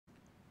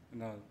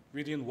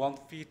within 1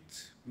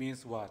 feet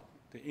means what?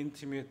 The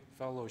intimate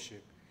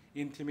fellowship,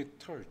 intimate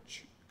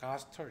touch,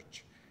 God's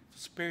touch,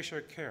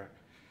 special care.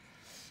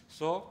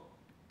 So,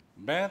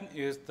 man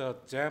is the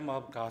gem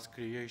of God's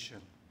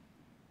creation.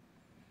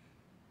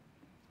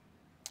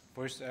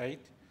 Verse 8,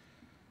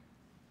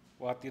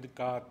 what did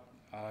God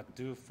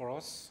do for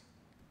us,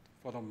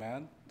 for the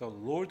man? The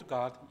Lord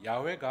God,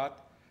 Yahweh God,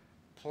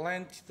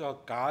 planted a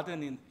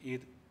garden in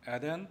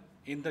Eden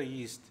in the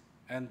east,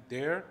 and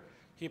there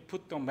he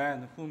put the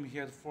man whom he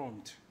had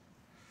formed.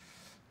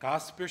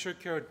 God's special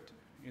care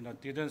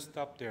didn't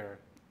stop there.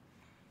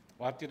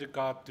 What did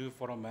God do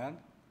for a man?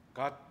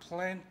 God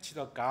planted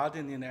a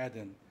garden in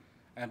Eden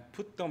and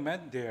put the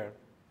man there,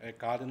 a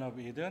Garden of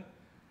Eden.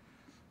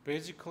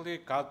 Basically,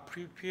 God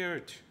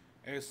prepared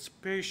a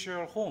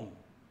special home,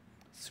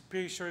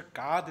 special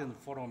garden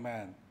for a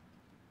man.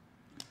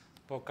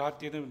 But God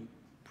didn't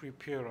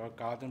prepare a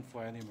garden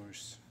for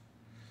animals.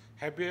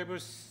 Have you ever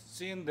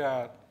seen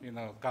that,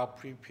 God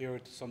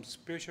prepared some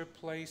special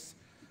place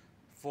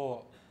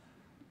for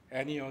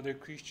any other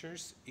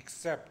creatures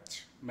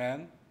except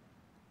man?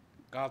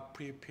 God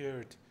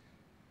prepared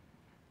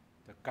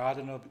the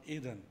Garden of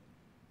Eden,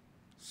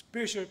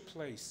 special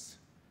place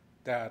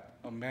that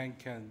a man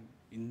can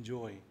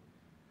enjoy.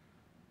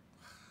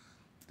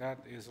 That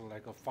is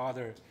like a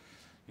father,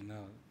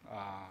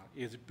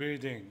 is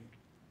building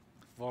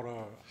for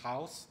a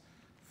house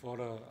for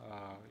the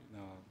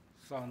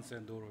sons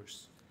and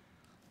daughters.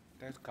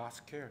 That's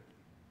God's care.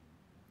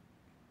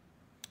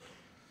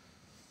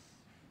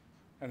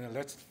 And then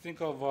let's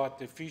think about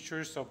the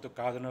features of the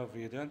Garden of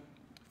Eden.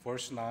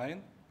 Verse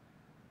 9.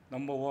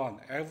 Number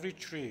 1, every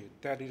tree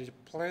that is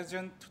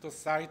pleasant to the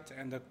sight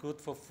and good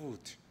for food.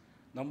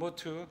 Number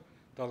 2,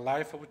 the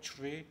life of a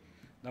tree.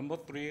 Number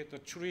 3, the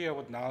tree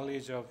of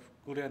knowledge of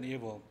good and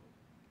evil.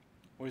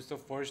 With the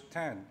verse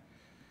 10,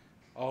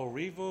 a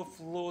river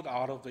flowed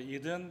out of the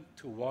Eden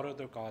to water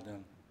the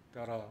garden.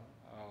 There are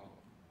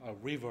a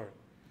river.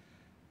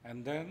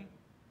 And then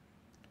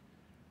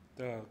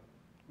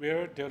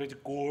where there is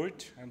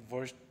gold, and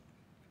verse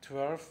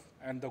 12,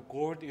 and the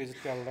gold is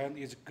the land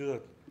is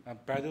good, and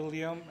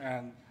bdellium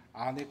and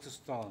onyx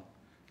stone,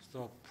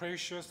 so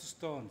precious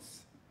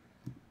stones.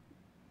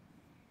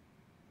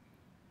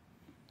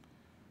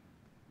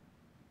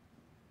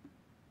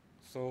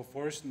 So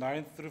verse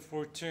 9 through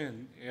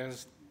 14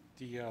 is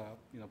the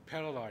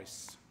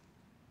paradise.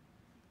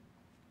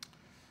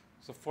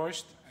 So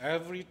first,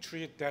 every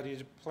tree that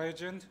is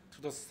pleasant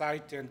to the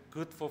sight and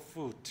good for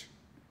food.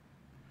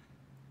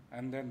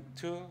 And then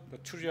 2, the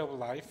tree of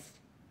life.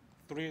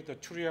 3, the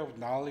tree of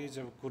knowledge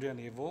of good and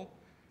evil.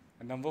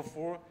 And number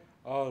 4,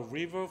 a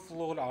river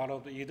flowed out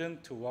of Eden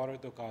to water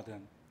the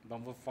garden.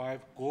 Number 5,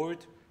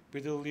 gold,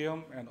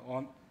 bdellium, and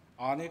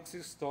onyx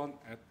stone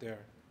at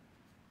there.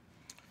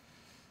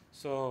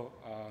 So,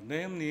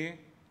 namely,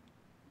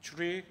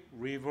 tree,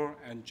 river,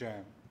 and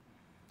gem.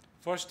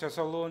 1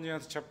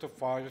 Thessalonians chapter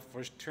 5,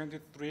 verse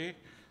 23,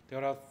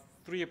 there are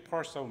 3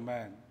 parts of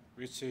man,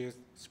 which is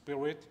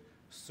spirit,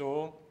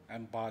 soul,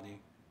 and body.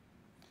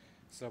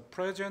 So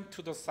present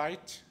to the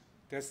sight,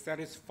 that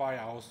satisfy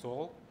our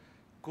soul.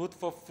 Good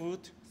for food,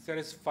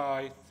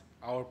 satisfies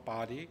our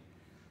body.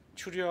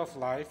 Tree of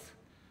life,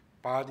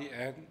 body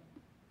and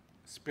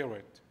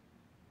spirit.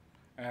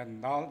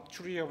 And now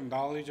tree of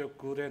knowledge of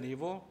good and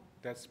evil,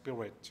 that's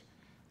spirit.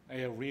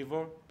 A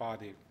river,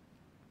 body.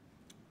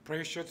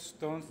 Precious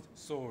stones,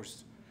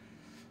 souls.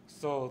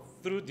 So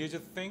through these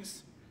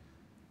things,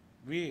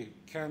 we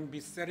can be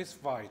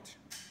satisfied.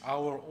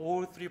 Our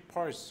all 3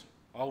 parts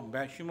of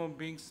human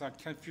beings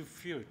can feel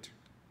fulfilled.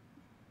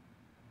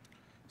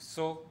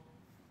 So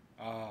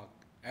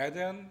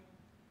Eden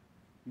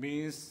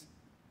means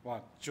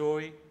what?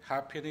 Joy,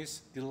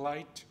 happiness,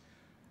 delight,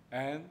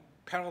 and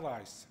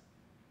paradise.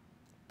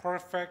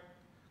 Perfect,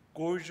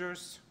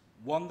 gorgeous,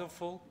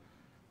 wonderful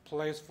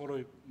place for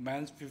a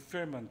man's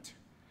fulfillment.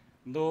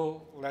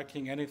 No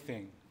lacking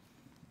anything,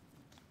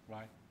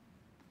 right?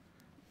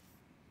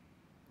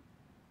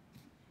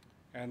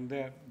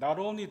 And not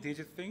only these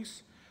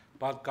things,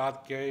 but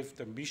God gave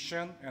the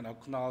mission and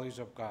acknowledge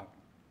of God.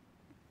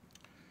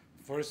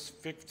 Verse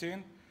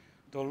 15,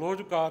 the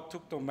Lord God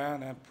took the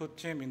man and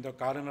put him in the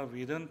Garden of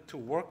Eden to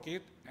work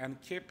it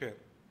and keep it.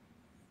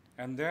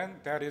 And then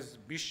that is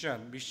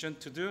mission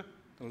to do.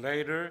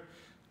 Later,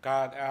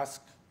 God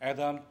asked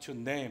Adam to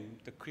name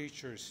the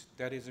creatures.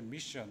 That is a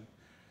mission.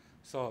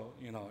 So,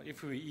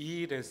 if we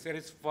eat and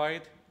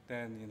satisfied,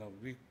 then,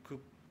 we could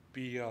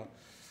be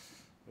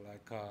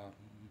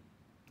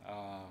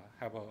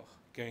have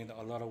gained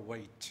a lot of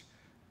weight.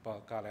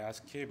 But God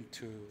asked him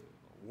to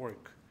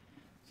work.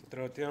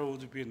 So there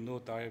would be no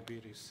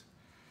diabetes.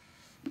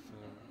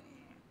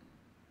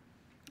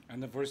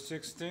 And verse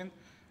 16,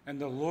 and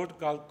the Lord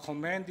God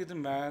commanded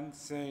man,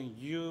 saying,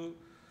 You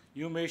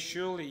may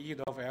surely eat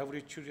of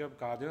every tree of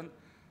garden,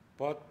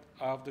 but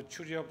of the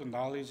tree of the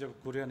knowledge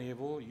of good and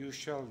evil you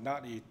shall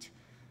not eat.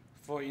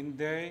 For in the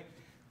day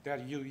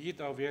that you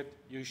eat of it,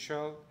 you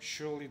shall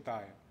surely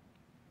die.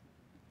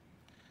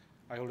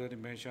 I already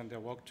mentioned the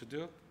work to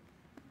do.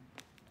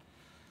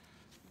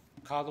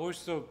 God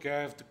also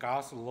gave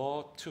God's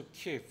law to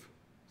keep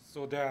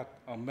so that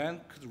a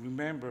man could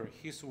remember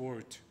his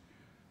word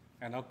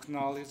and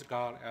acknowledge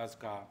God as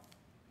God.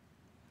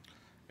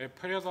 A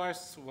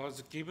paradise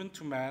was given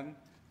to man,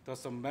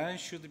 thus a man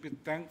should be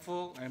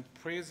thankful and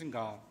praising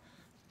God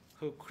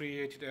who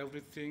created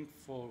everything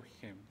for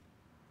him.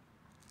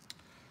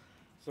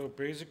 So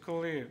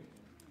basically,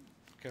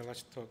 okay,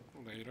 let's talk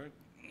later.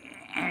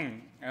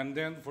 And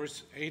then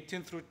verse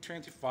 18 through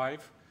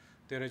 25,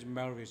 there is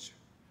marriage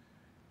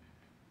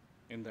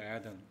in the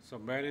Eden. So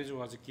marriage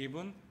was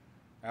given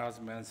as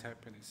man's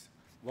happiness,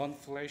 one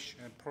flesh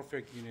and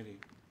perfect unity.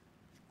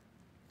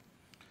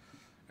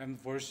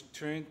 And verse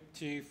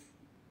 23,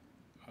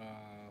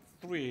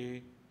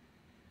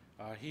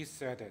 he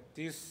said that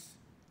this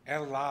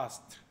at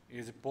last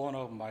is bone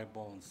of my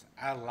bones.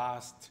 At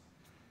last,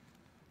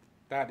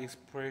 that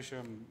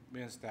expression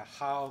means that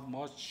how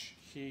much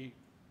he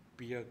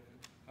be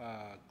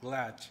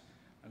glad,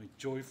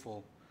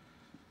 joyful.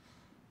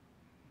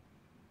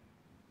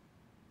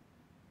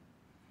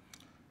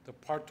 The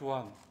part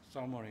one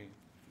summary.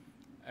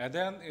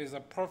 Eden is a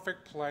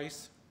perfect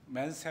place.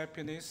 Man's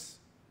happiness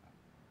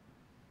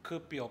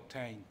could be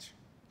obtained.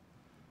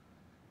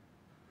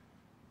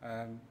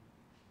 And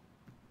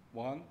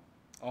one,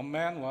 a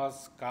man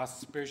was God's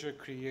special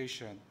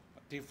creation,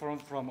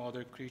 different from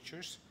other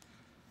creatures.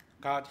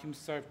 God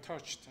himself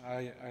touched,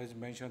 as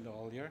mentioned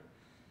earlier,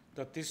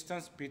 the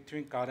distance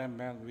between God and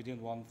man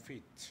within 1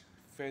 feet,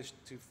 face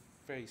to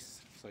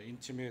face, so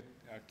intimate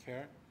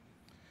care.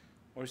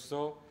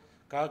 Also,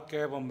 God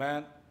gave a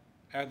man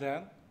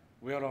Eden,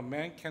 where a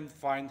man can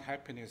find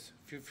happiness,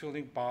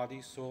 fulfilling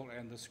body, soul,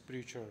 and the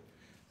spiritual,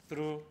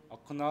 through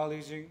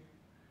acknowledging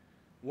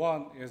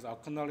one is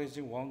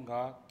acknowledging one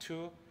God,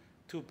 two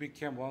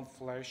became one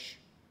flesh,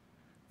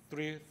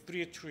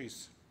 three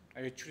trees,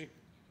 a tree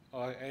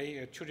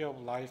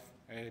of life,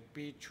 a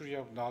B tree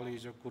of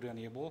knowledge of good and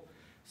evil,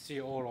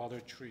 C all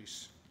other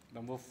trees.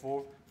 Number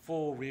four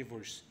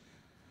rivers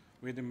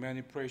with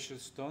many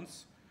precious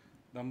stones.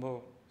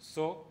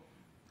 So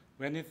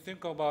when you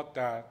think about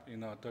that,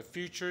 the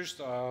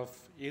features of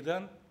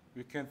Eden,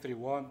 we can see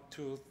 1,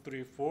 2,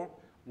 3, 4.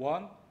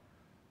 1,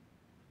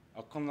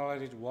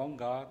 acknowledge one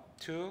God.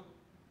 Two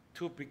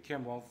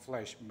became one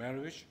flesh,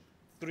 marriage.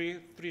 Three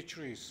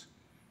trees,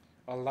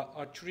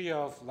 a tree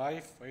of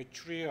life, a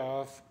tree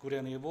of good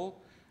and evil,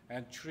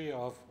 and tree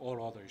of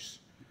all others.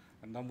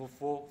 And number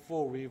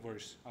four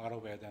rivers out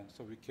of Eden,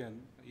 so we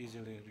can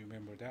easily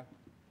remember that.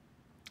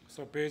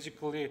 So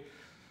basically,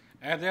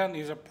 Eden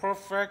is a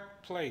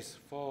perfect place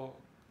for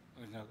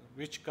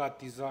which God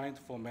designed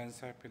for man's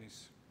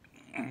happiness.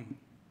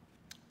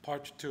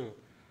 Part 2,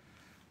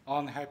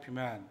 unhappy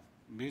man,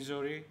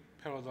 misery,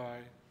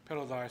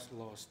 paradise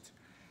lost.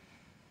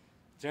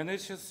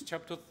 Genesis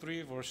chapter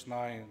 3, verse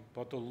 9.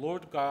 But the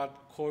Lord God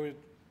called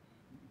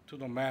to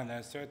the man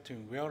and said to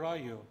him, where are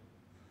you?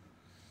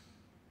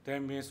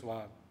 That means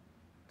what?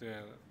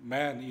 The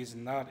man is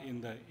not in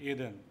the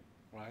Eden,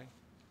 right?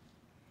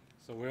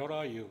 So where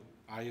are you?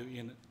 Are you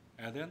in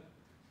Eden?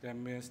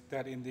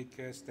 That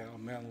indicates that a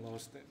man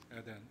lost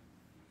Eden.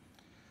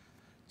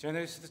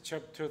 Genesis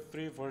chapter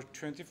 3, verse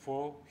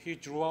 24. He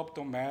drew up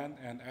the man,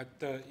 and at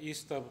the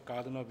east of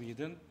Garden of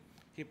Eden,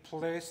 he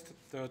placed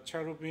the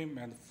cherubim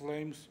and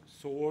flames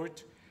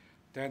sword,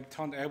 then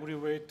turned every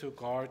way to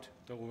guard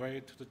the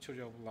way to the tree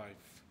of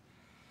life.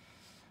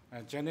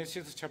 And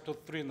Genesis chapter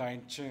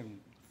 3:19.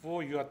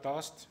 For you are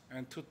dust,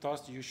 and to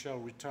dust you shall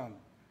return.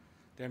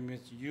 That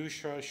means you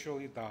shall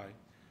surely die.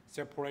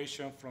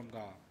 Separation from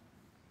God.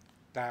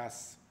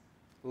 Death.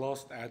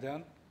 Lost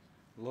Eden,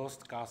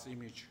 lost God's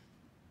image.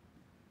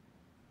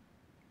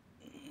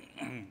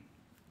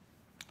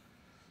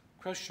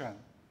 Question.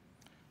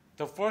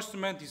 The first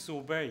man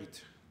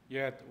disobeyed,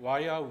 yet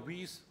why are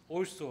we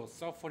also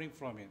suffering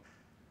from it?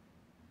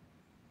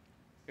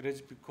 It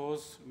is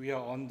because we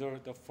are under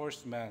the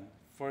first man,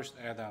 first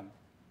Adam.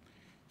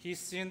 His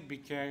sin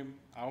became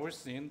our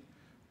sin,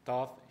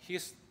 thus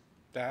his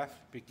death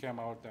became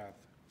our death.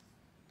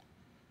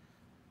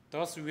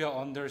 Thus we are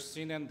under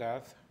sin and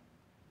death,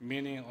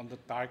 meaning under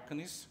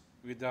darkness,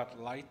 without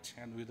light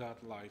and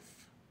without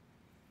life.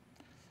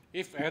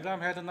 If Adam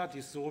had not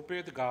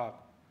disobeyed God,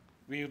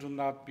 we would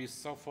not be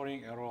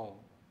suffering at all,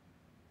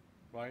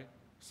 right?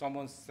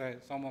 Someone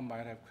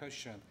might have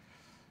questioned,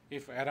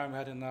 if Adam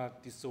had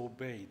not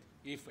disobeyed,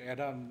 if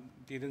Adam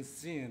didn't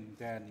sin,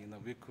 then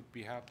we could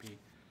be happy.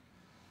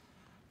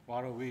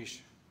 What a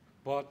wish.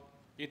 But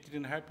it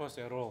didn't help us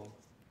at all,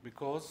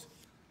 because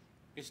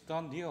it's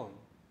done deal.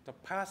 The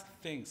past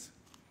things,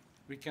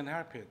 we can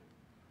help it,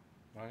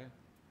 right?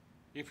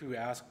 If we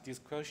ask these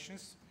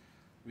questions,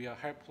 we are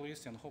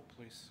helpless and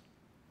hopeless.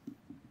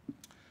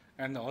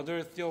 And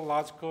other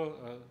theological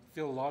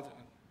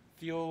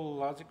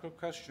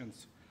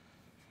questions.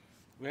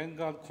 When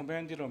God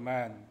commanded a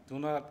man, do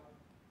not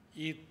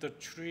eat the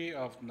tree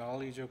of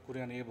knowledge of good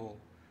and evil,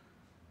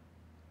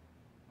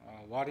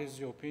 what is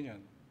your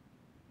opinion?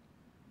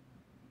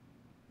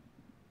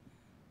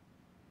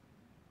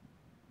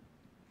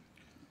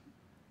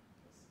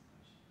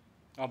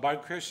 My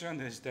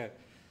question is that,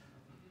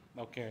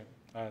 okay,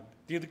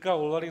 did God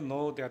already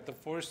know that the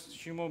first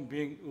human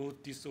being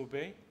would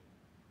disobey?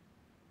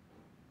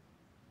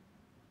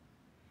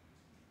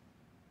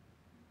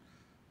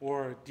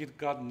 Or did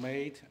God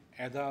made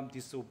Adam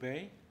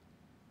disobey?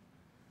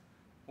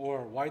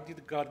 Or why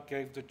did God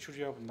give the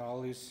tree of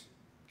knowledge,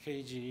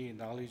 KGE,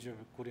 knowledge of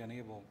good and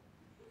evil?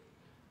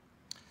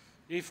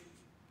 If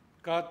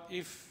God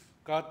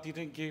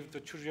didn't give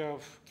the tree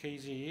of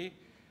KGE,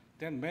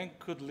 then man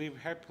could live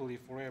happily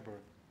forever.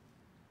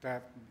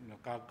 That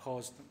God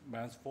caused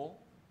man's fall.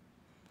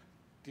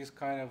 These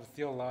kind of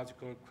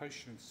theological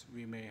questions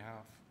we may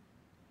have.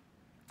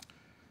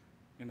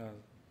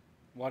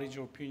 What is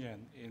your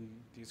opinion in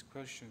these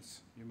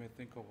questions? You may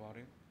think about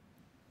it.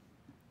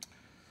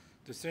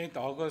 The Saint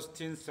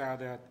Augustine said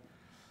that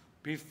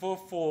before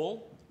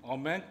fall, a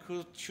man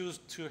could choose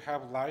to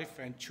have life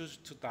and choose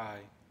to die.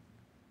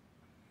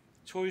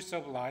 Choice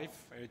of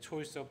life, a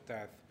choice of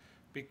death,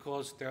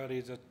 because there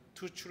is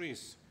two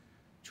trees,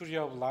 tree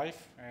of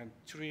life and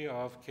tree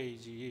of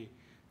KGE.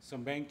 So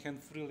man can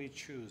freely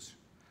choose.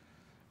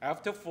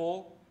 After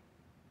fall,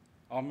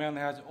 a man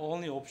has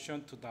only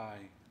option to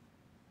die.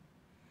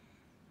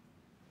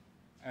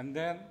 And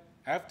then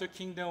after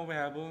kingdom of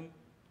heaven,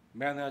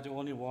 man has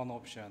only one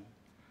option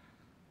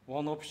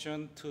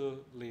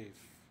to live.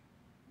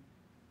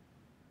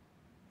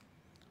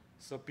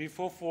 So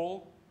before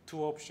fall,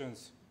 two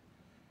options,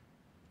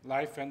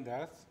 life and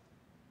death.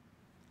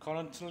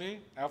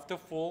 Currently, after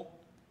fall,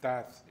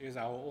 death is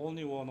our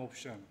only one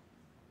option.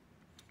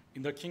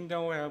 In the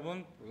kingdom of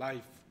heaven,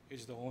 life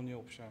is the only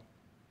option.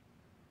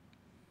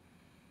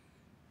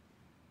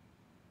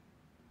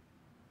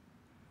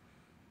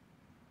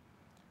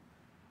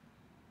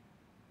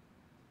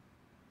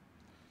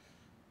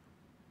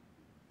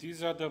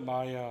 These are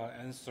my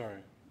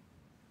answer.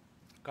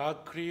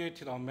 God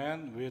created a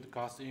man with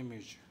God's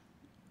image.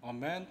 A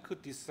man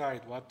could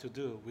decide what to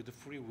do with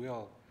free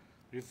will,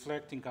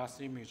 reflecting God's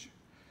image.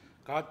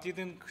 God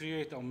didn't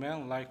create a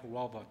man like a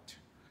robot.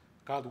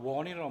 God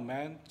wanted a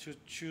man to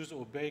choose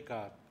obey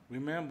God,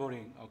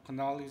 remembering,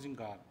 acknowledging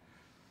God,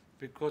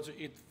 because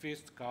it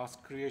fits God's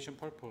creation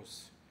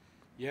purpose.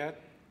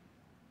 Yet,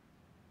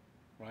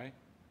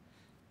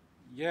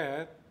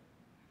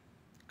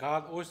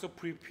 God also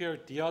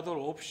prepared the other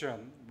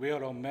option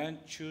where a man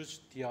chooses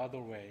the other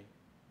way.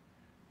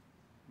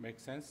 Make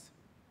sense?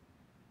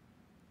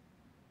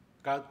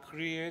 God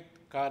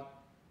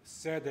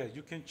said that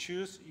you can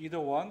choose either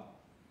one,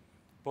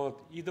 but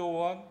either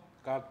one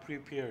God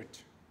prepared.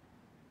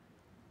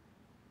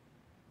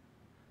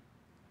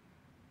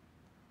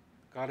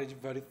 God is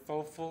very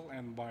thoughtful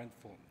and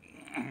mindful.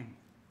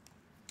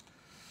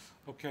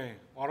 Okay,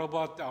 what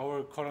about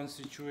our current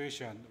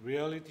situation?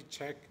 Reality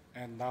check,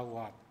 and now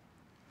what?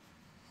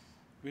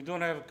 We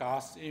don't have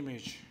God's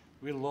image.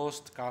 We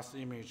lost God's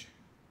image.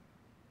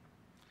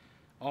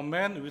 A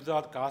man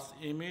without God's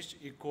image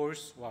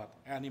equals what?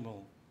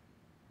 Animal.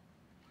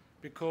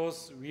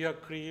 Because we are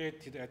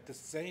created at the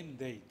same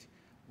date,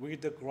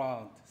 with the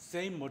ground,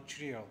 same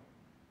material,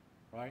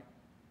 right?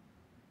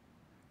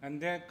 And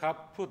then God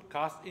put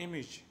God's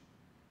image.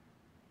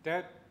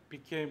 That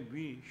became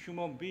we,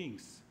 human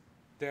beings.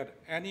 That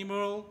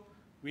animal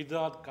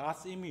without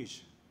God's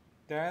image,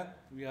 then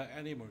we are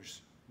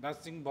animals.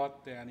 Nothing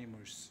but the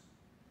animals.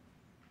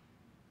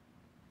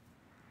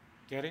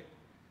 Get it?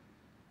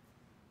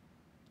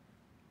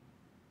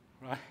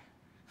 Right?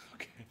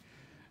 Okay.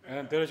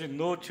 And there is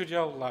no tree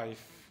of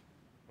life,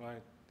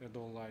 right? There's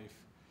no life.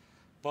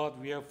 But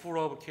we are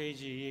full of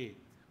KGE.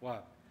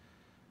 What?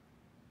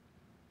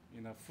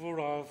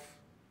 Full of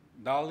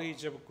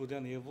knowledge of good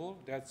and evil.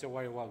 That's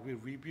why what we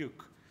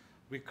rebuke,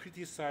 we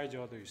criticize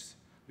others,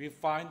 we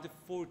find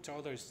fault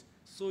others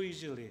so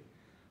easily.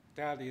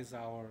 That is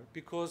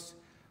because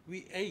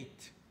we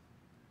ate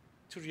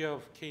tree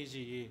of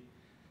KGE,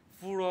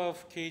 full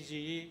of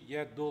KGE,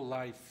 yet no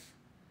life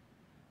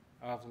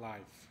of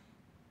life,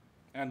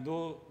 and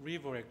no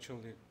river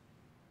actually,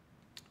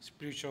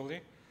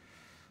 spiritually.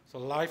 So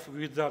life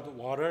without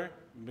water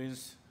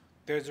means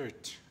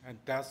desert and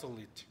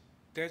desolate.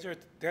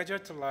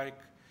 Desert like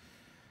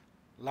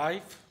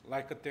life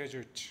like a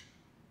desert.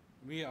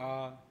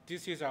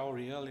 This is our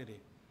reality,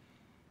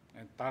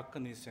 and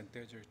darkness and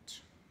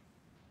desert.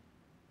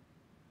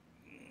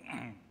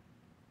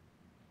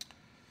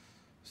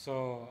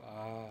 So,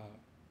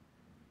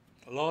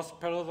 lost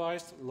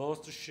paradise,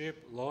 lost sheep,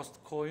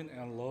 lost coin,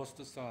 and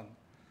lost son.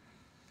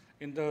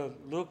 In the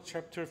Luke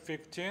chapter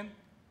 15,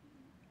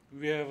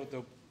 we have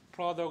the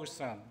prodigal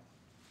son.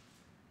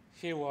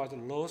 He was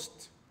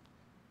lost.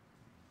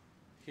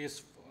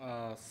 His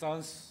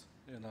son's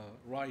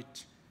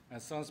right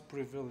and son's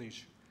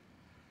privilege.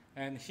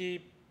 And he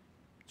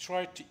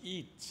tried to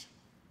eat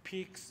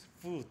pig's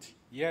food,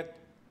 yet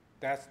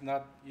that's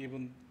not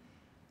even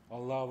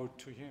allowed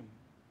to him.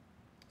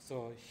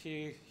 So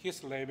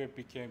his label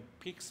became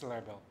pig's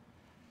label.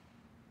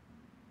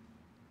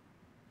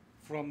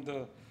 From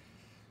the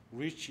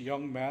rich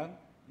young man,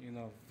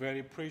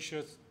 very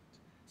precious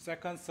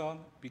second son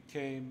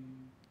became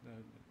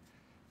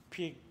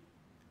pig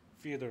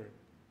feeder.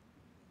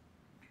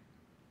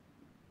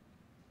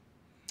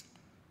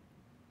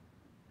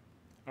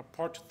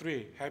 Part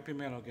 3, Happy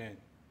Man again.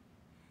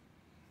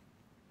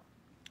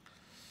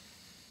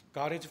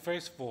 God is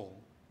faithful.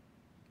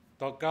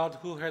 The God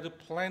who had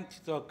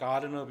planted the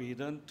Garden of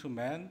Eden to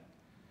man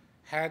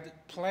had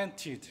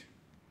planted,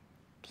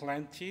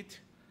 and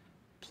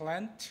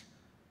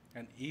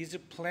is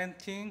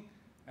planting,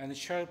 and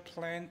shall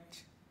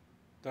plant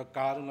the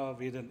Garden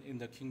of Eden in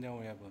the kingdom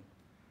of heaven.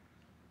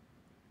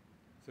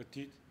 So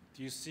do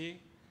you see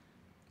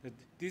that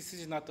this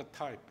is not a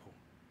typo?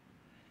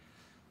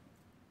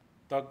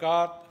 The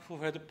God who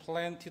had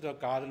planted the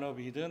Garden of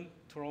Eden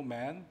through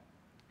man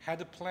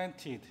had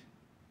planted,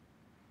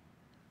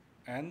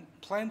 and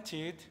plant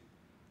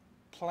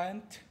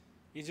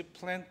is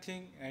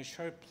planting, and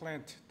shall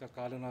plant the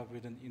Garden of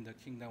Eden in the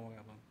kingdom of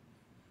heaven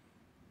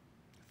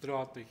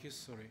throughout the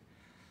history.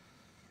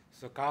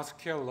 So God's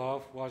care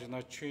love was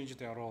not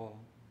changed at all.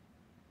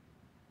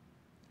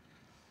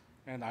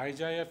 And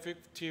Isaiah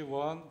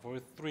 51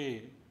 verse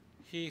 3,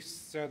 he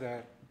said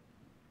that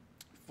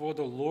for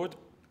the Lord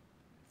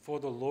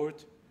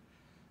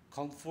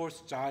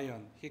comforts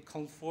Zion. He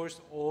comforts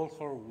all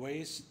her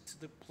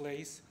wasted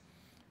place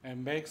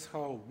and makes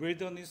her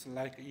wilderness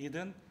like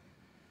Eden,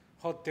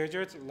 her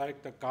desert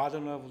like the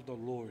garden of the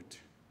Lord.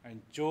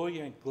 And joy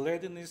and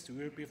gladness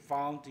will be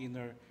found in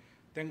her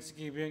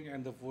thanksgiving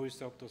and the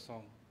voice of the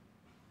song.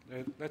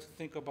 Let's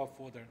think about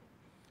further.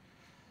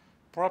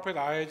 Prophet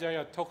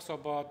Isaiah talks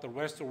about the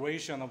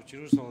restoration of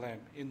Jerusalem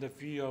in the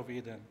view of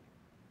Eden.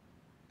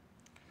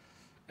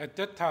 At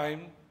that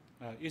time,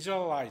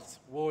 Israelites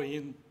were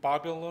in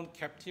Babylon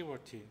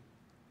captivity.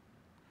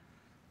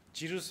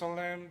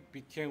 Jerusalem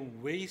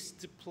became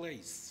waste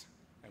place,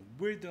 and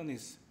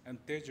wilderness and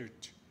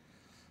desert.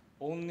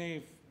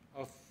 Only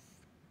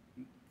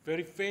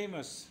very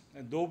famous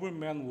and noble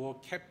men were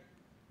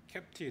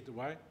captive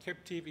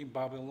in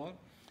Babylon.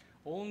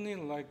 Only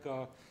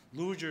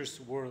losers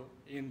were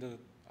in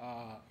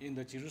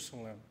the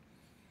Jerusalem.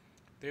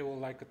 They were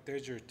like a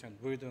desert and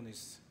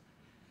wilderness.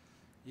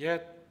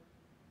 Yet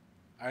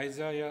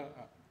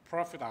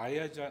Prophet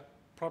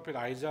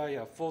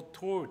Isaiah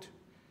foretold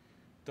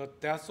the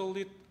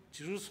desolate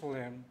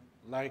Jerusalem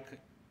like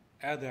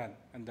Eden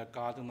and the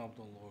garden of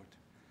the Lord.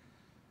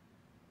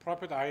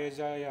 Prophet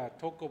Isaiah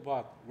talked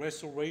about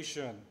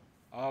restoration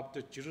of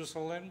the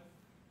Jerusalem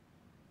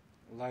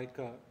like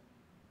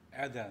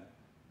Eden.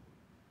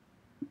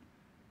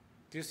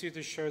 This is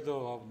the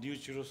shadow of New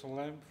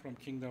Jerusalem from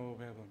Kingdom of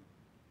Heaven.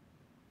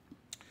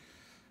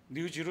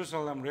 New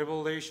Jerusalem,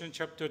 Revelation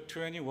chapter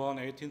 21,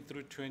 18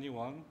 through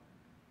 21.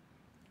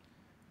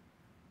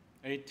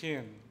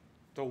 18.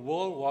 The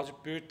wall was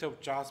built of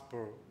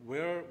jasper,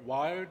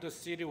 while the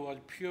city was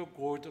pure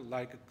gold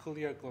like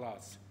clear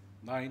glass.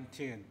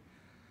 19.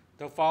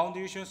 The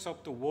foundations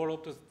of the wall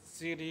of the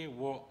city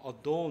were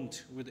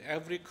adorned with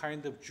every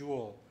kind of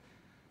jewel.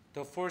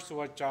 The first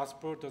was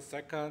jasper, the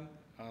second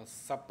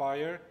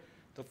sapphire,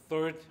 the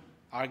third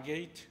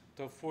agate,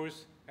 the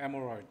fourth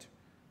emerald.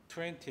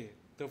 20.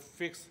 The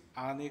fifth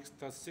onyx,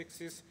 the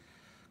sixth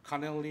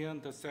carnelian,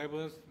 the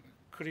seventh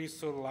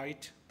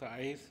chrysolite, the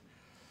eighth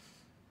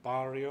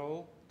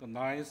beryl, the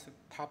ninth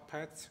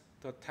topaz,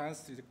 the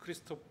 10th is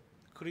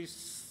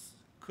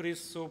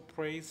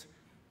chrysoprase,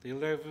 the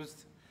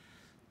 11th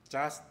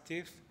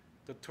jasper,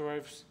 the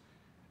 12th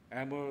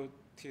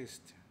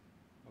amethyst.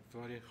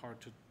 Very hard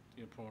to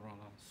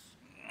pronounce.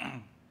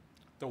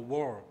 The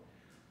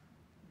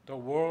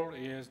wall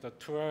is the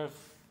 12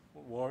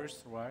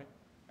 walls, right?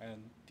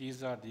 And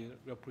these are the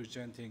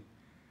representing.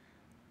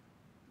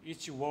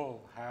 Each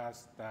wall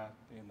has that,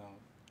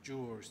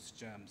 jewels,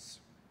 gems.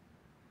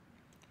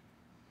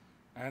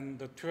 And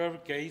the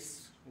 12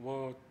 gates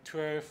were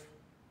 12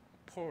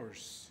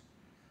 pearls.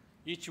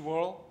 Each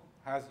wall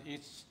has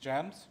its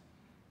gems.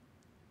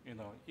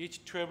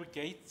 Each 12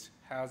 gates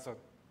has a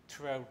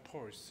 12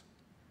 pearls.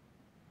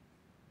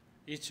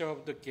 Each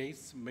of the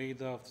gates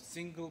made of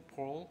single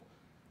pearl,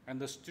 and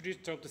the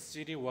streets of the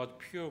city was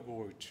pure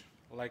gold,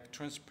 like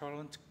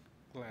transparent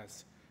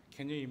glass.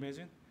 Can you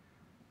imagine?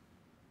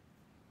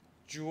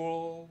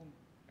 Jewel,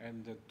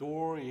 and the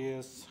door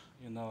is,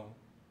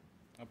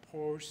 a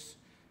pearls,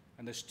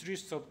 and the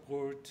streets of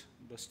gold.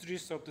 The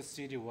streets of the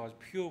city was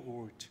pure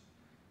gold.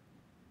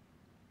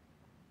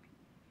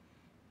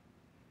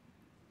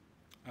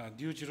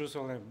 New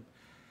Jerusalem,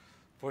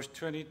 verse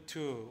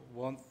 22,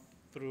 1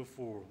 through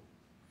 4.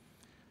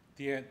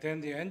 Then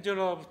the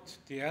angel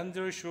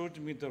showed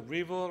me the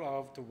river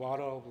of the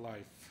water of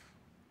life.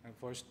 And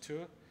verse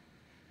 2.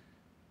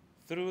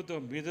 Through the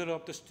middle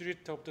of the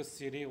street of the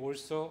city,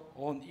 also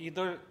on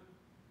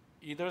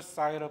either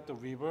side of the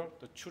river,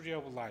 the tree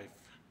of life,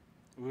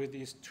 with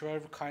its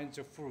 12 kinds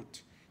of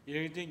fruit,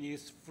 yielding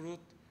its fruit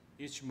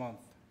each month.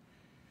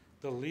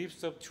 The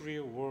leaves of tree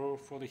were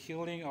for the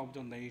healing of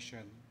the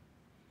nation.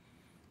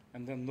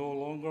 And then no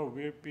longer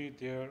will be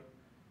there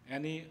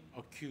any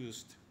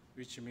accused,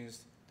 which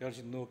means there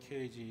is no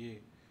KGE.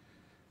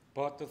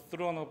 But the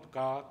throne of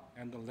God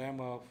and the Lamb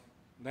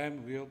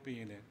will be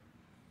in it.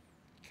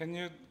 Can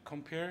you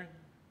compare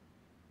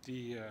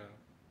the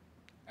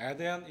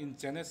Eden in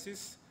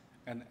Genesis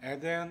and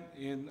Eden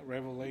in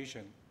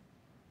Revelation.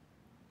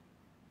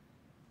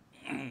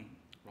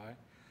 Right?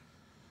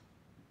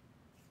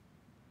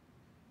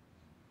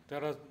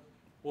 There are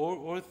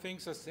all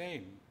things the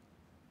same.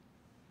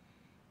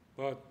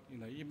 But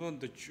even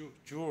the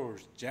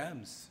jewels,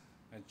 gems,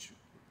 and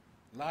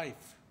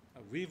life,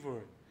 a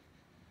river.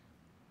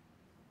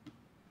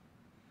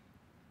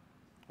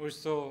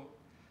 Also,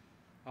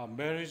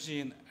 marriage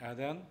in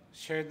Eden,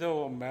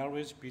 shadow of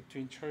marriage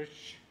between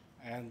church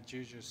and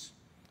Jesus.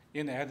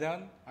 In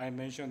Eden, I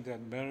mentioned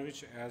that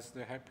marriage as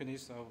the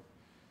happiness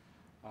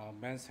of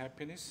man's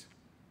happiness.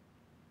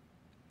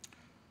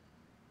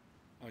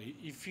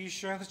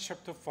 Ephesians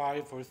chapter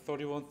 5, verse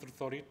 31 through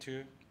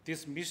 32.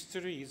 This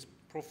mystery is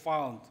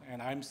profound,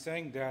 and I'm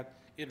saying that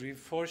it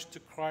refers to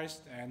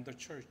Christ and the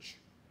church.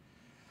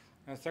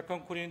 And 2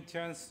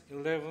 Corinthians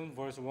 11,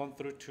 verse 1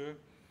 through 2.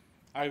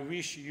 I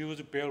wish you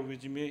would bear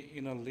with me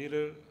in a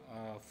little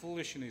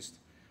foolishness.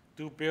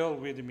 Do bear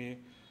with me,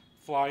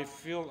 for I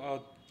feel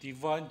a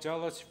divine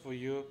jealousy for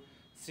you,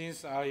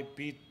 since I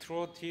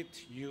betrothed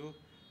you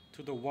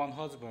to the one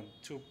husband,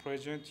 to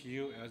present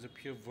you as a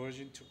pure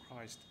virgin to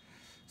Christ.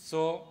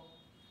 So,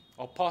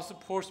 Apostle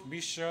Paul's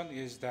mission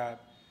is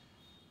that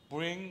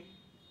bring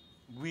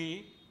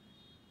we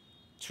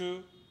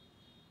to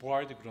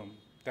bridegroom.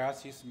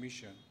 That's his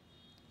mission.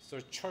 So,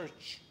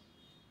 church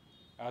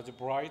as a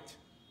bride,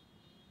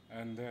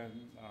 and then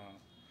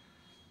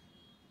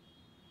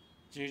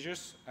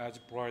Jesus as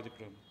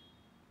bridegroom.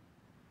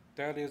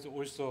 That is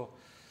also,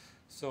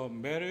 so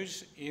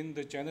marriage in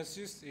the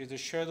Genesis is a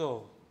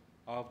shadow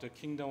of the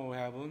kingdom of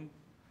heaven,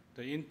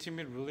 the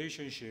intimate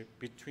relationship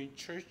between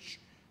church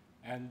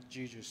and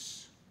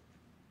Jesus.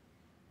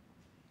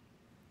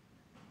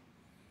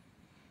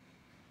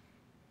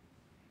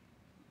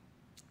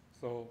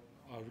 So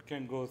we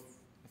can go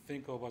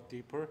think about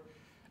deeper.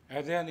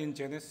 Eden in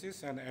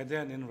Genesis and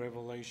Eden in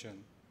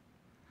Revelation.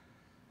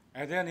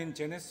 Eden in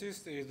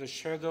Genesis is the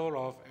shadow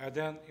of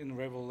Eden in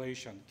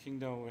Revelation,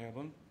 kingdom of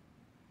heaven.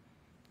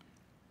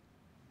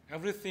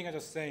 Everything is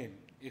the same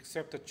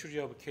except the tree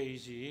of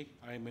KGE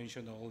I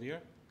mentioned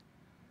earlier.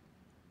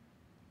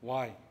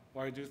 Why?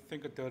 Why do you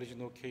think there is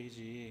no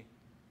KGE?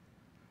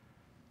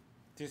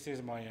 This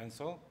is my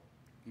answer,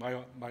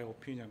 my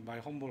opinion, my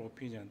humble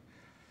opinion.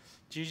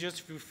 Jesus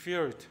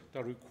fulfilled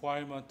the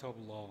requirement of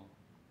law.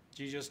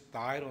 Jesus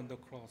died on the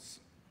cross.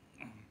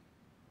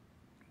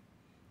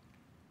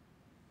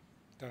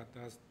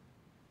 That's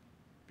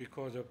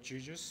because of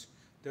Jesus,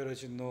 there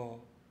is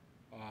no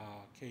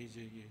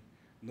KGE,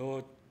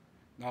 no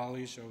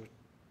knowledge of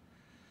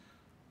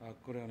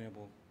good and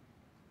evil.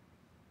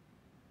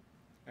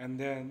 And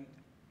then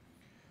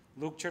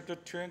Luke chapter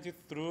 20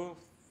 through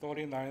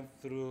 39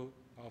 through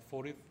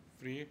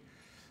 43,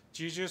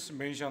 Jesus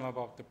mentioned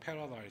about the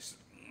paradise.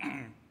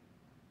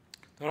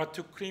 There are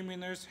two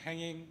criminals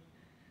hanging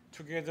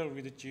together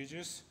with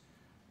Jesus,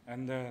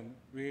 and then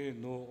we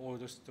know all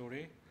the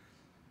story.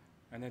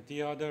 And then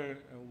the other,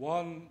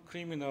 one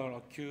criminal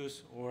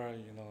accused or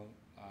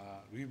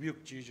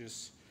rebuked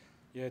Jesus.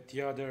 Yet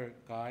the other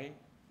guy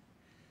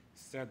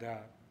said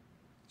that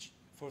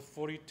for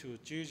 42,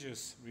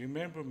 Jesus,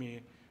 remember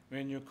me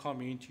when you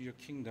come into your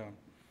kingdom.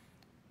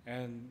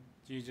 And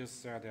Jesus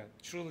said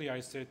that, truly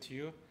I say to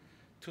you,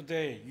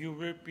 today you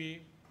will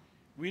be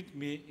with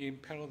me in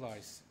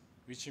paradise,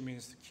 which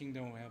means the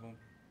kingdom of heaven.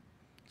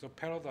 So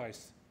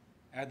paradise,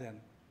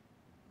 Eden.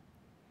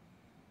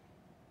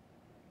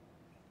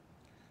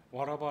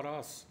 What about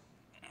us?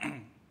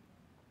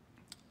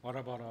 What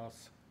about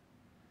us?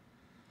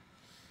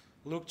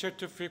 Luke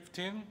chapter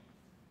 15,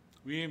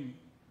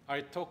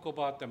 I talk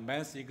about the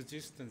man's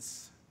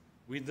existence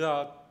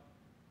without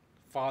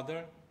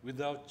Father,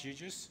 without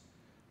Jesus,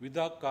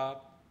 without God.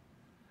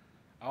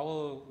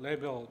 Our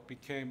level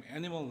became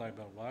animal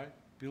level, right?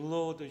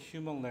 Below the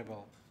human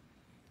level.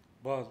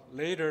 But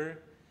later,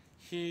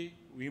 he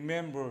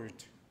remembered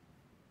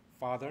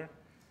Father,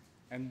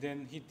 and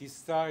then he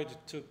decided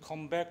to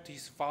come back to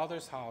his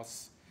father's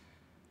house.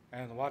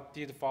 And what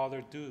did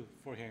Father do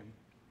for him?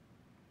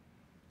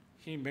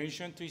 He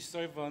mentioned to his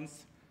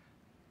servants,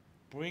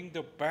 bring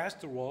the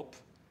best robe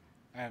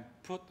and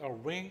put a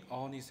ring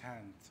on his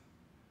hand.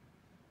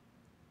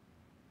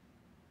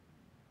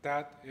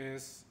 That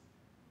is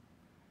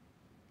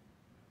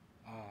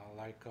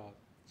like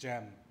a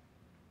gem,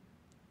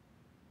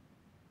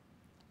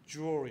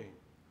 jewelry,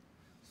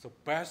 so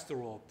best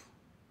robe.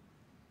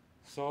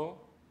 So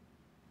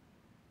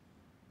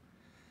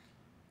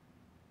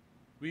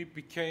we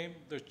became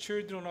the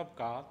children of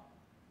God.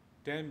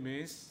 That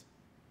means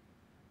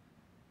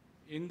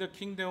in the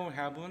kingdom of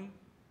heaven,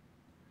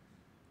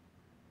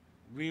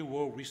 we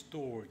were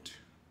restored.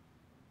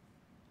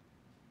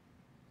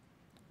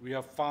 We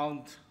are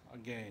found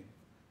again.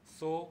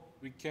 So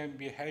we can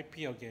be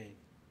happy again.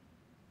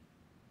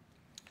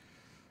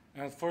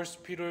 And 1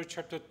 Peter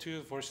chapter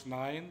 2, verse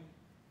 9,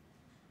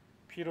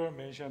 Peter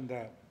mentioned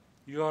that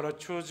you are a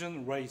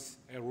chosen race,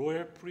 a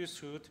royal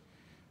priesthood,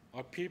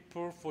 a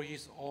people for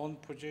his own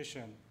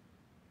possession.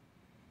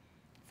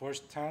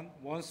 verse 10,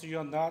 once you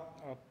are not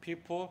a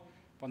people,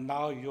 but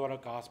now you are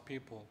God's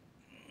people.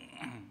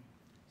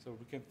 So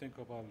we can think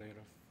about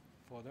later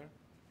further.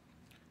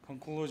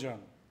 Conclusion.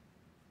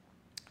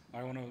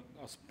 I want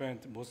to spend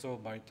most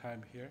of my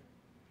time here.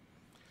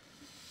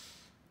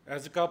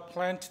 As God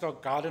planted the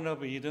Garden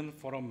of Eden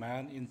for a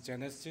man in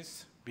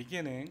Genesis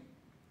beginning,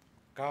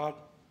 God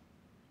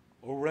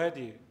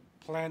already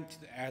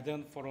planted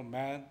Eden for a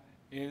man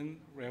in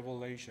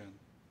Revelation.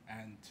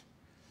 And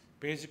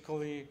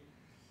basically,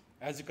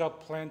 as God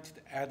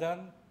planted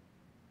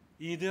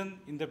Eden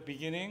in the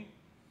beginning,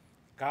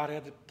 God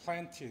had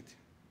planted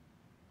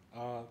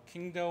a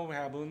kingdom of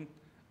heaven,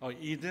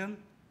 Eden,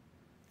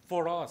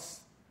 for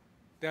us.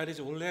 That is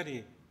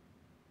already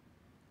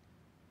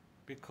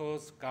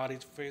because God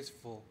is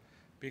faithful,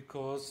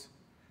 because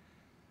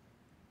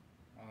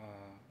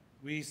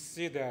we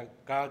see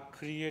that God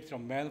created a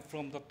man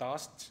from the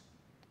dust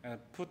and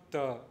put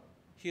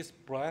his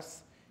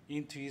breath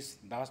into his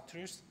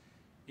nostrils,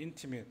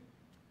 intimate.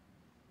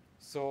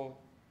 So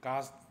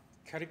God's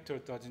character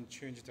doesn't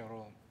change at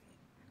all.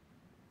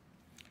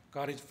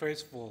 God is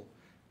faithful.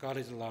 God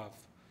is love.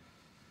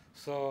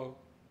 So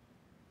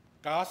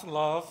God's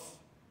love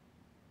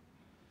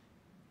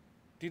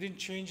didn't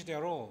change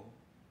at all.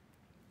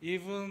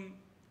 Even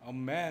a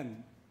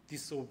man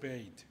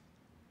disobeyed.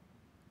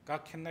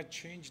 God cannot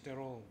change at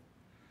all.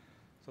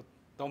 So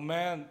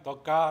the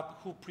God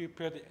who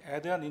prepared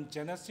Eden in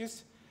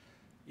Genesis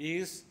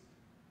is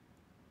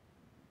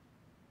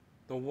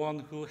the one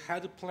who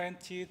had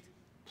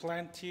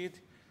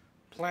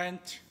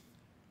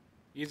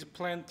is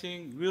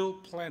planting, will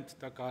plant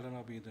the Garden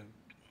of Eden.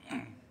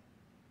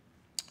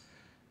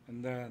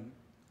 And then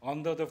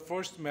under the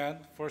first man,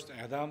 first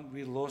Adam,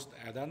 we lost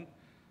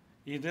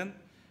Eden.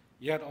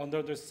 Yet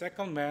under the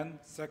second man,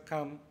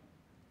 second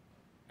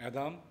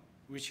Adam,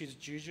 which is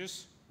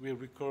Jesus, we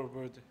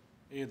recovered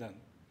Eden.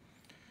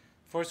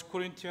 1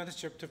 Corinthians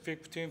chapter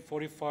 15,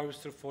 45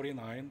 through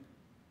 49.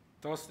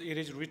 Thus it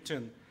is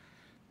written,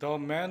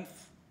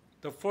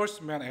 the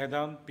first man,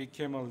 Adam,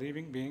 became a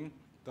living being.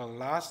 The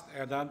last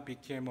Adam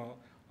became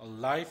a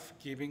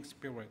life-giving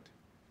spirit.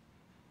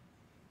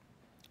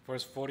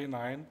 Verse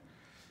 49,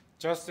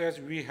 just as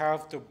we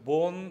have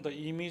borne the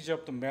image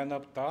of the man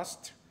of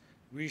dust,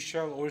 we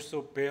shall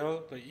also bear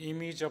the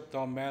image of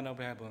the man of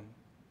heaven.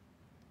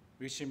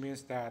 Which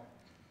means that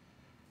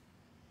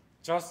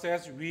just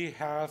as we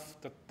have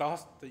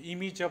the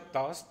image of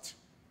dust,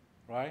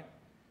 right?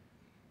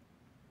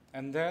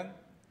 And then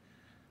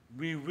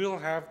we will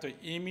have the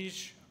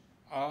image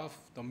of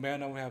the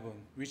man of heaven,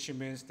 which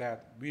means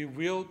that we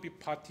will be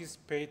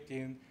participate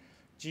in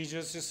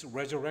Jesus'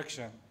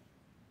 resurrection.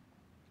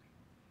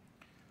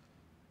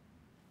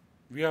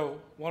 We are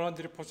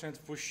 100%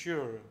 for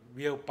sure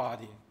we have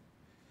body,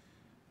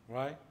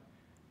 right?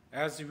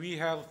 As we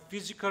have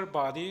physical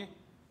body,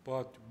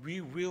 but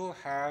we will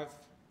have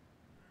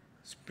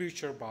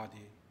spiritual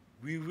body.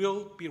 We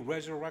will be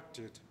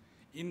resurrected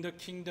in the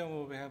kingdom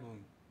of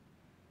heaven.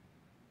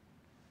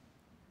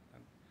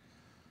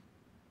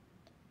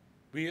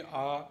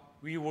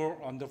 We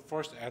were on the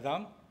first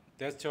Adam,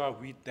 that's why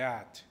we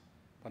died.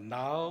 But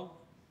now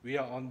we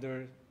are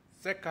under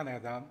second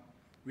Adam,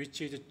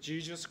 which is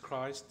Jesus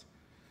Christ.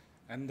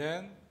 And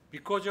then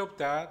because of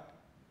that,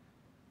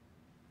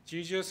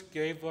 Jesus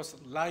gave us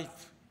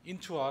life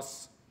into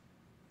us.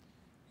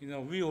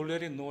 We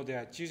already know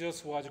that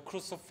Jesus was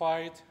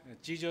crucified,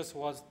 Jesus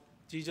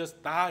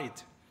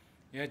died,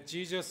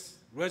 Jesus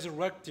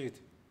resurrected.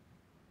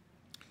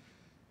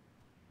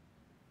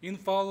 In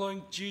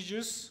following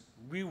Jesus,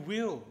 we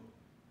will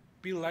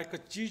be like a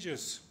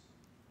Jesus.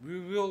 We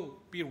will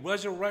be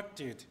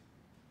resurrected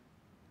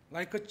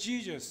like a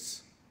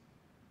Jesus.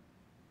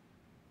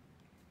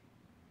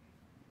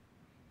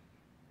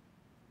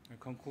 A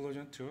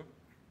conclusion too.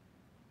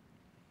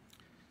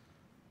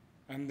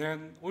 And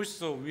then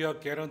also we are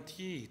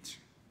guaranteed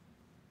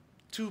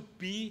to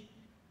be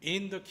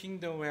in the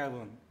kingdom of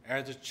heaven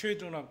as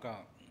children of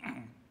God.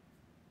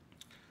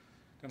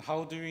 Then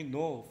how do we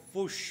know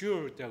for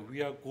sure that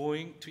we are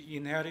going to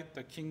inherit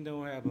the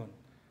kingdom of heaven?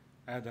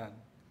 Adam.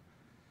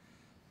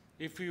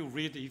 If you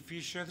read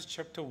Ephesians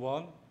chapter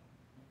 1,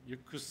 you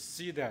could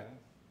see that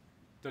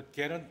the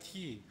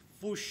guarantee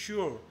for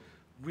sure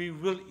we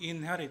will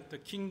inherit the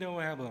kingdom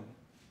of heaven.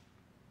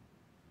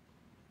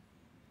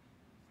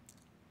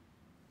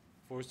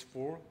 Verse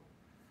 4,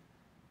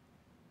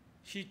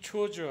 He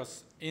chose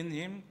us in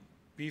Him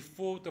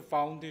before the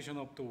foundation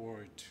of the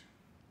world.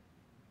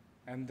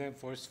 And then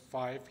verse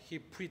 5, He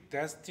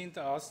predestined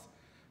us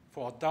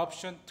for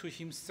adoption to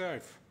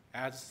Himself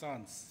as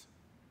sons.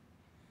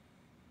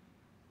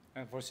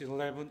 And verse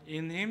 11,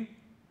 in Him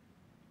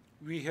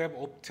we have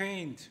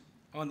obtained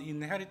an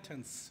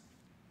inheritance.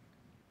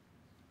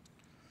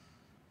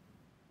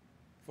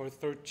 Verse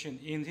 13,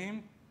 in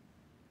Him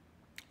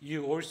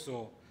you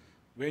also,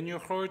 when you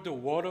heard the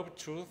word of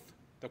truth,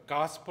 the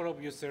gospel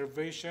of your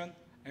salvation,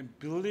 and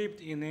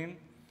believed in Him,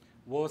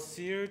 were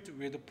sealed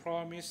with the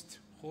promised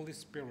Holy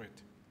Spirit.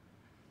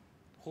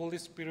 Holy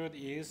Spirit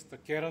is the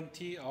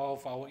guarantee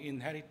of our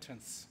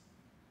inheritance.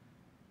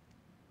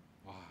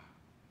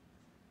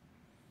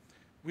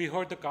 We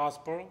heard the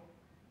gospel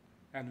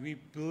and we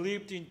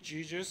believed in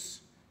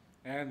Jesus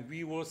and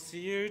we were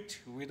sealed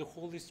with the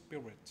Holy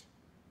Spirit.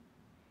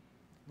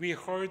 We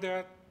heard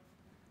that,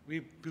 we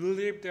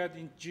believed that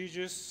in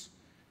Jesus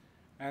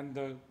and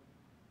the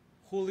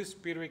Holy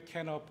Spirit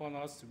came upon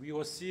us. We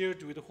were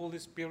sealed with the Holy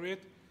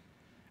Spirit,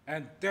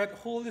 and that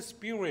Holy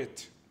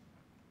Spirit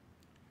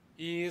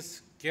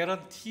is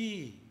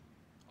guarantee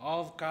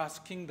of God's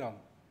kingdom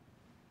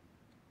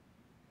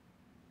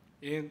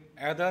in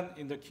Eden,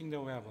 in the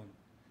kingdom of heaven.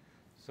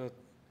 So,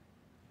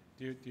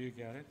 do you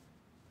get it?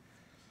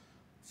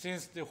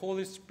 Since the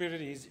Holy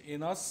Spirit is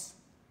in us,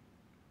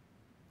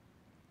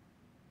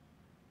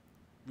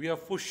 we are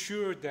for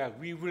sure that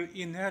we will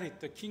inherit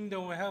the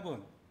kingdom of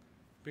heaven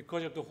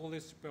because of the Holy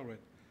Spirit.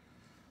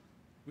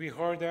 We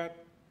heard that,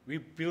 we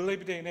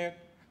believed in it,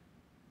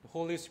 the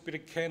Holy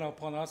Spirit came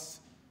upon us.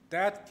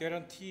 That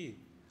guarantee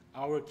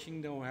our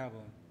kingdom of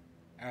heaven,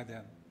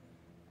 Eden.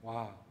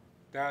 Wow,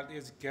 that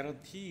is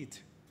guaranteed.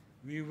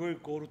 We will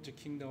go to the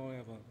kingdom of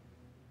heaven.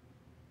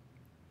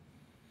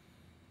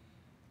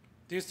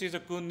 This is the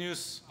good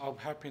news of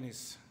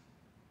happiness.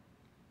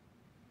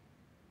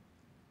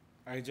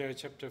 Isaiah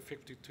chapter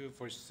 52,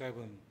 verse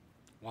 7.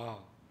 Wow.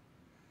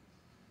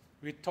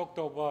 We talked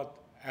about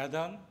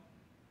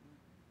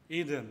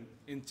Eden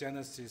in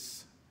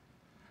Genesis.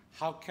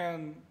 How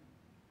can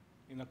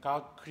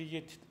God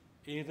create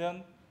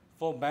Eden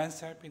for man's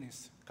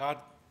happiness? God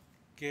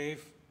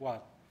gave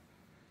what?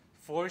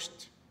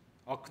 First,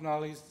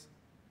 acknowledge,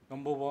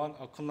 number one,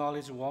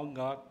 acknowledge one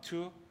God.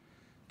 Two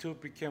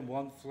became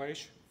one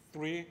flesh.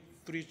 Three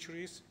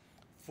trees.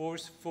 Four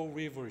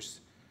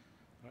rivers.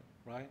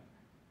 Right?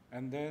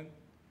 And then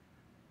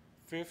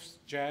fifth,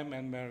 gem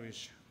and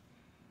marriage.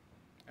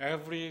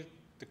 The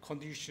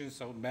conditions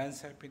of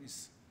man's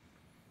happiness.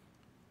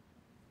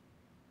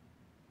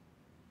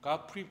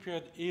 God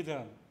prepared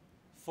Eden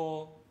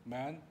for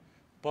man,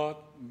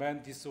 but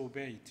man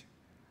disobeyed.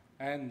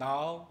 And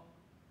now,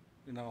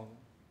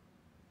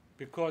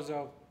 because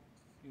of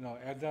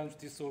Adam's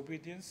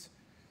disobedience,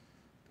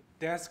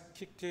 death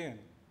kicked in.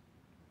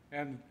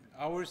 And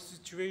our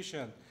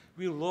situation,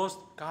 we lost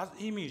God's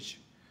image.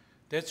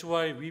 That's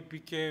why we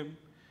became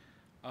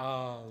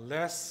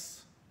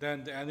less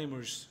than the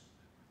animals.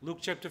 Luke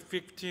chapter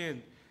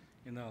 15,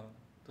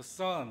 the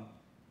son,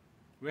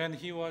 when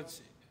he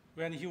was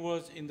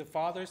in the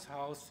Father's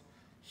house,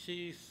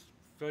 he's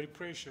very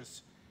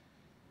precious.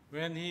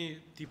 When he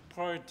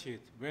departed,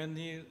 when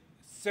he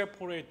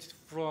separated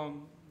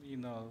from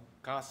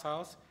God's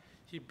house,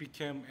 he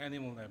became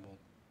animal level.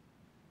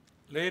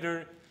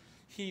 Later,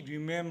 he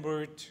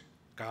remembered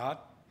God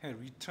and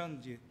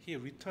returned. He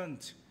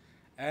returned,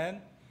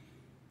 and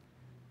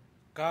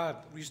God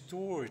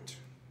restored,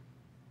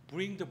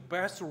 bring the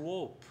best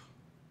rope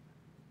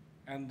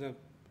and the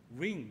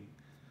ring,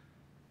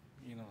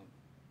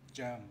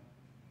 gem.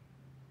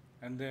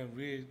 And then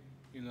we,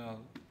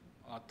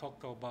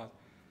 talked about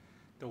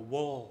the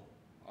wall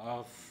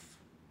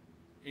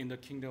in the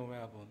kingdom of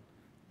heaven,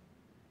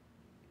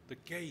 the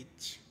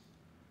gate,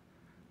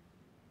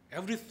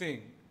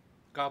 everything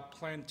God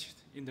planted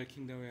in the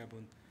kingdom of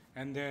heaven,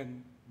 and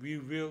then we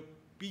will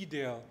be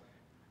there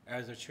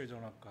as the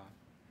children of God.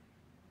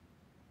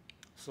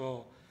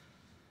 So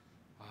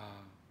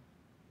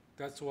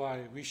that's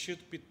why we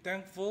should be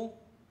thankful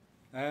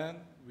and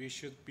we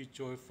should be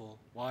joyful.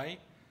 Why?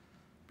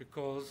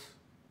 Because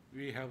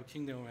we have a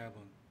kingdom of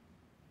heaven.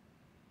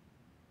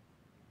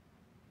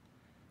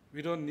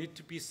 We don't need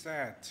to be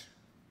sad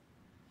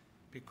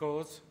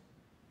because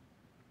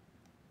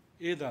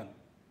Eden,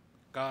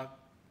 God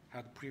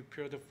had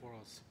prepared for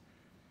us.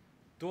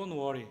 Don't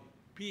worry,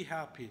 be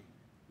happy.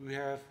 We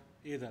have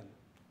Eden.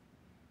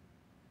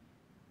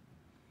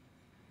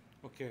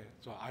 Okay,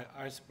 so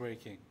ice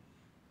breaking.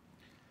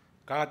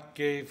 God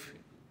gave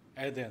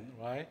Eden,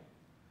 right?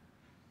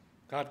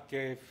 God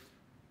gave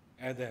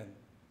Eden.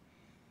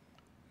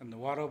 And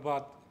what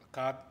about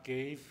God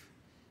gave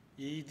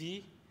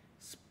ED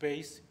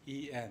space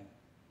EN?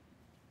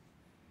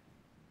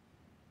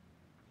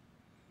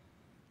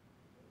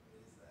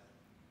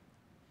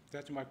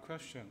 That's my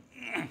question.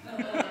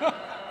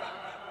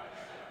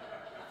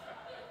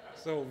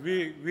 So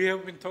we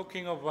have been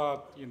talking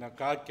about,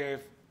 God gave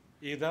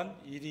Eden,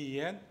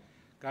 E-D-E-N.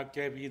 God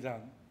gave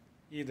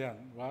Eden,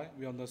 right?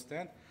 We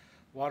understand.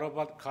 What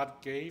about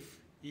God gave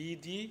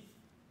E-D,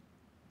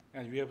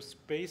 and we have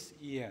space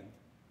E-N?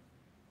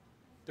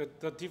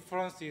 The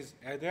difference is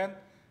Eden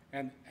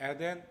and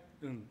Eden,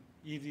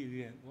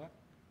 E-D-E-N. What?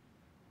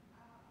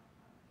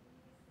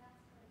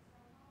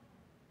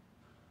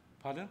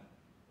 Pardon?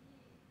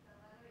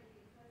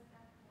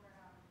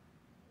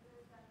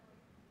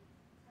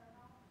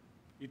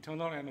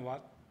 Eternal and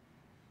what?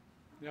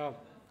 Yeah,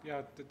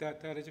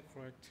 that is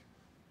correct.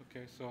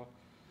 Okay, so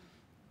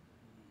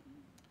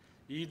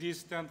ED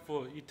stands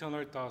for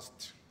eternal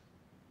dust.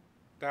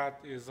 That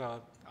is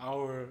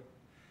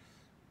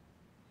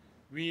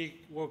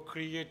we were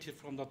created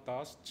from the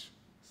dust,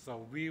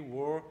 so we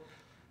were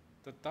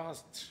the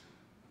dust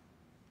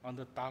on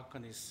the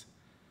darkness,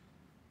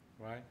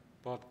 right?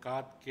 But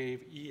God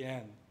gave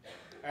EN,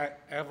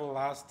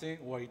 everlasting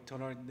or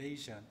eternal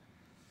nation.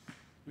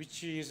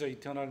 Which is the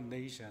eternal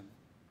nation?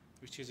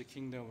 Which is the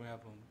kingdom of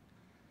heaven.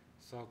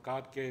 So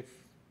God gave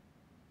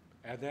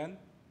Eden,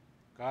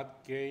 God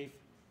gave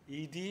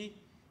Ed,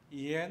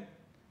 En,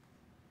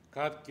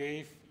 God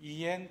gave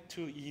En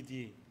to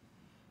Ed.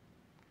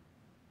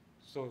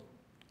 So,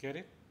 get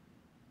it?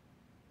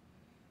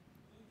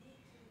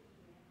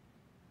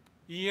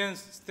 En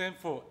stands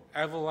for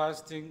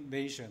everlasting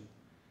nation,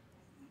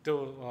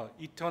 the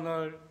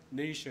eternal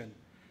nation.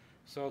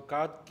 So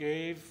God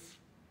gave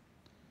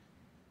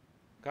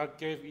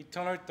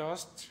eternal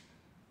dust,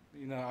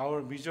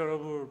 our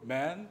miserable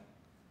man,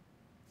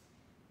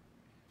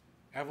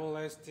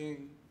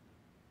 everlasting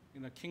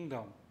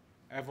kingdom,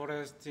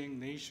 everlasting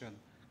nation.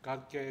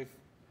 God gave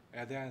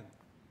Eden.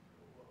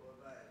 What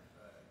about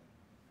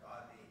if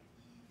God made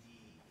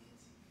ED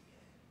into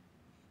EN?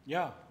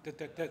 Yeah,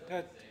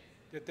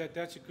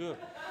 that's good.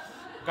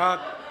 God.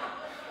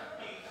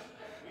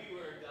 We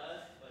were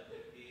dust, but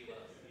it gave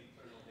us the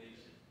eternal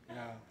nation.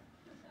 Yeah.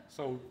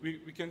 So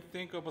we can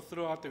think about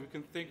throughout it, we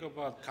can think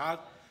about God,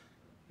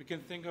 we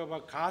can think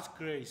about God's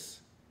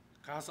grace,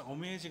 God's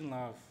amazing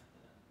love.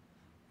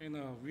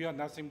 We are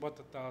nothing but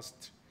the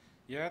dust.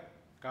 Yet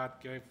God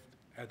gave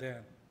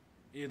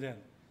Eden,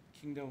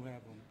 kingdom of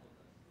heaven.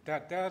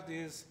 That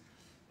is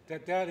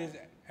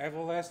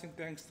everlasting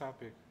thanks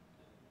topic.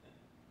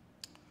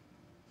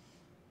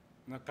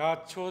 Now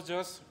God chose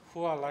us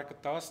who are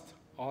like dust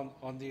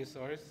on this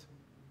earth.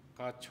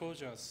 God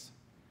chose us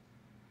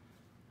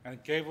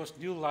and gave us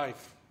new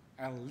life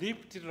and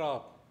lifted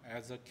up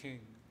as a king.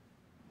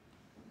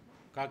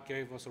 God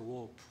gave us a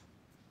robe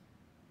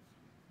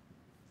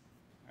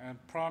and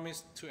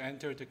promised to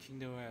enter the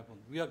kingdom of heaven.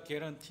 We are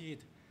guaranteed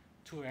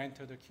to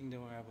enter the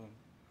kingdom of heaven.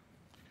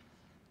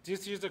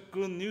 This is the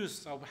good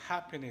news of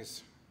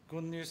happiness,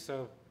 good news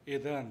of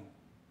Eden.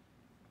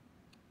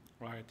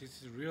 Right,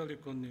 this is really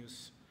good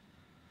news.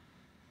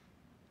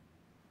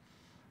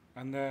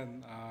 And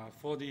then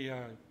for the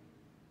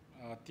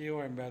Theo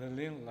and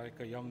Madeline, like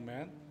a young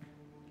man,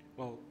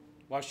 well,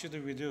 what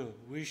should we do?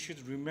 We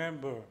should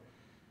remember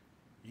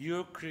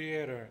your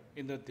Creator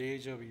in the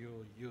days of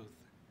your youth.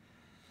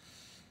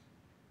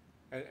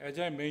 As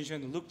I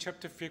mentioned, Luke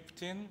chapter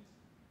 15,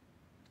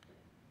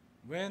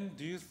 when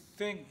do you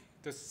think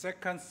the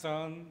second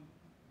son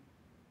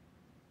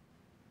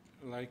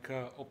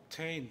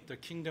obtained the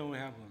kingdom of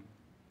heaven?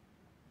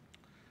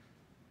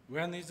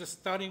 When is the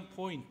starting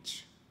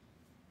point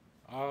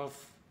of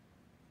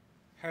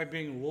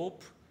having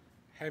rope,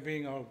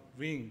 having a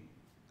ring?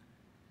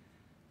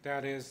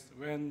 That is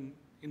when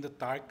in the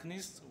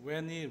darkness,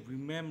 when he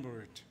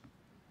remembered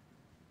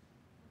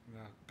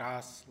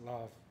God's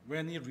love.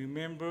 When he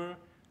remembered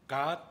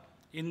God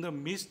in the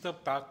midst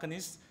of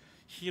darkness,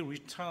 he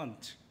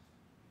returned.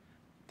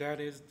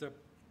 That is the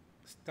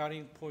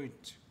starting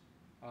point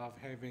of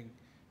having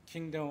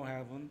kingdom of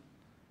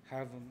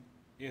heaven,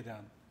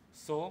 Eden.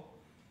 So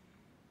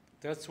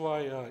that's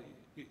why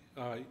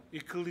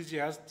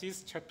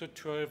Ecclesiastes chapter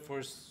 12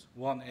 verse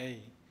 1a.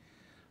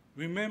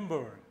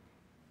 Remember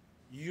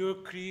your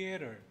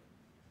Creator,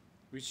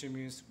 which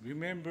means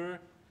remember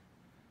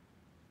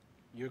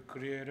your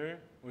Creator,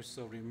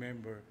 also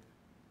remember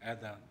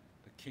Eden,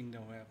 the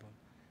kingdom of heaven.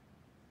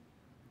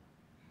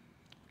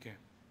 Okay,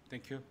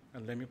 thank you,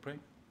 and let me pray.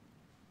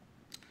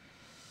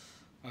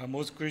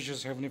 Most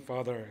gracious Heavenly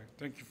Father,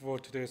 thank you for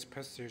today's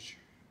passage.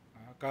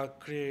 God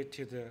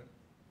created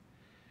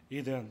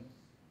Eden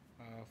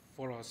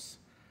for us.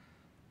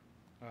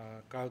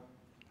 God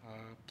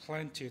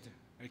planted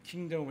a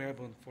kingdom of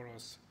heaven for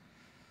us.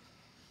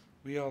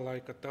 We are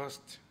like a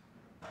dust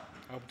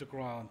of the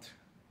ground.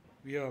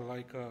 We are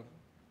like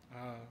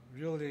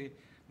really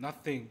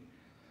nothing,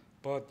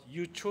 but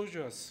you chose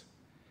us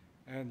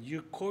and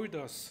you called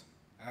us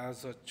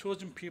as a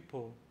chosen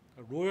people,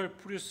 a royal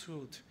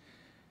priesthood,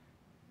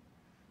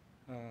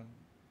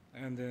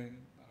 and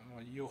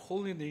your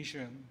holy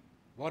nation.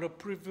 What a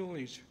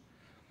privilege,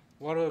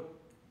 what a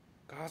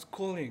God's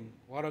calling,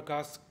 what a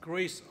God's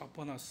grace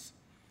upon us,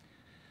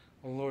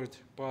 oh Lord.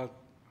 But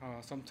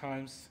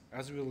sometimes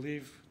as we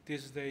live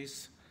these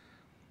days,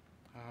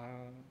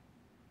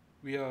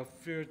 we are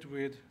filled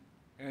with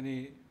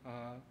any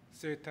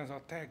Satan's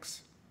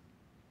attacks.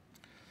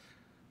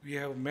 We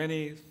have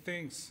many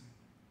things,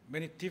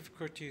 many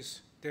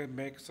difficulties that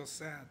makes us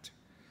sad.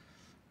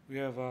 We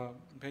have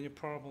many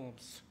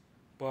problems,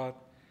 but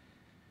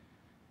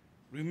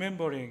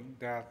remembering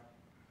that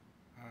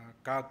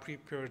God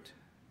prepared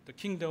the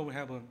kingdom of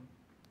heaven,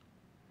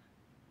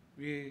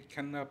 we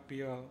cannot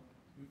be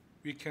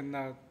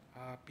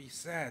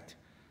sad,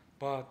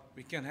 but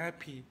we can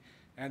happy,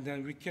 and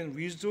then we can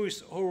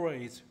rejoice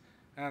always,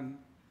 and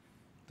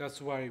that's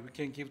why we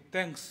can give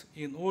thanks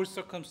in all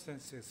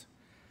circumstances.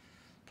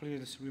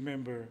 Please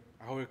remember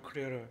our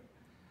Creator.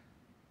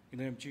 In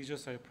the name of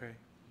Jesus, I pray.